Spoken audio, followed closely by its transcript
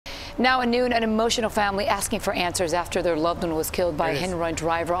Now at noon, an emotional family asking for answers after their loved one was killed by a hit-and-run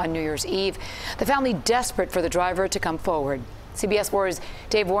driver on New Year's Eve. The family desperate for the driver to come forward. CBS 4's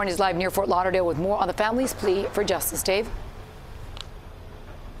Dave Warren is live near Fort Lauderdale with more on the family's plea for justice. Dave?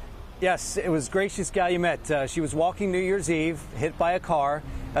 Yes, it was Gracious Galumet. She was walking New Year's Eve, hit by a car.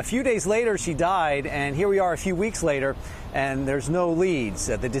 A few days later, she died, and here we are a few weeks later, and there's no leads.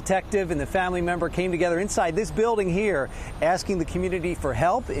 The detective and the family member came together inside this building here, asking the community for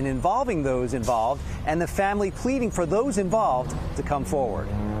help in involving those involved, and the family pleading for those involved to come forward.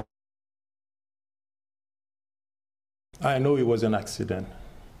 I know it was an accident.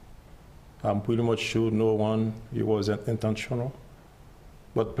 I'm pretty much sure it wasn't intentional.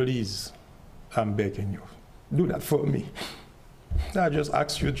 But please, I'm begging you, do that for me. I just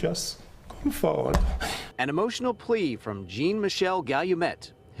ask you, just come forward. An emotional plea from Jean-Michel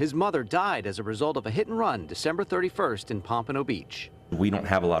Galumet. His mother died as a result of a hit and run December 31st in Pompano Beach. We don't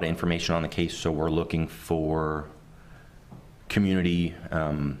have a lot of information on the case, so we're looking for community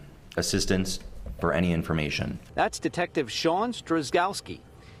assistance for any information. That's Detective Sean Strozgowski.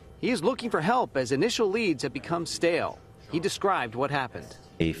 He is looking for help as initial leads have become stale. He described what happened.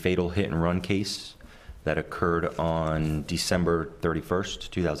 A fatal hit-and-run case that occurred on December 31st,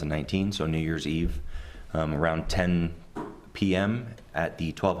 2019, so New Year's Eve, around 10 p.m. at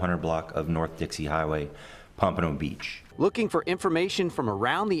the 1200 block of North Dixie Highway, Pompano Beach. Looking for information from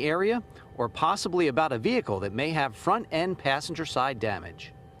around the area or possibly about a vehicle that may have front-end passenger side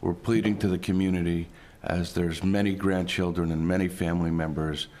damage. We're pleading to the community, as there's many grandchildren and many family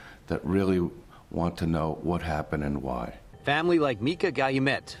members that really want to know what happened and why. Family like Mika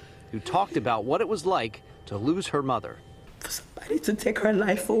Galumet, who talked about what it was like to lose her mother. For somebody to take her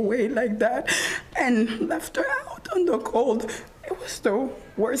life away like that and left her out on the cold, it was the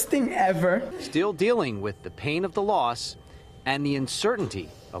worst thing ever. Still dealing with the pain of the loss and the uncertainty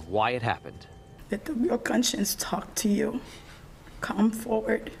of why it happened. Let your conscience talk to you. Come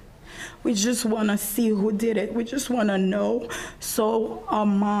forward. We just want to see who did it. We just want to know so our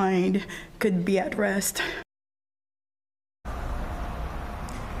mind could be at rest.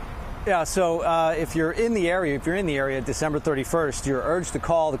 Yeah, so if you're in the area, December 31st, you're urged to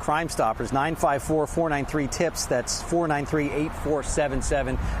call the Crime Stoppers, 954-493-TIPS. That's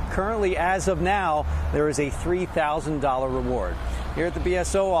 493-8477. Currently, as of now, there is a $3,000 reward. Here at the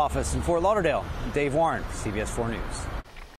BSO office in Fort Lauderdale, Dave Warren, CBS 4 News.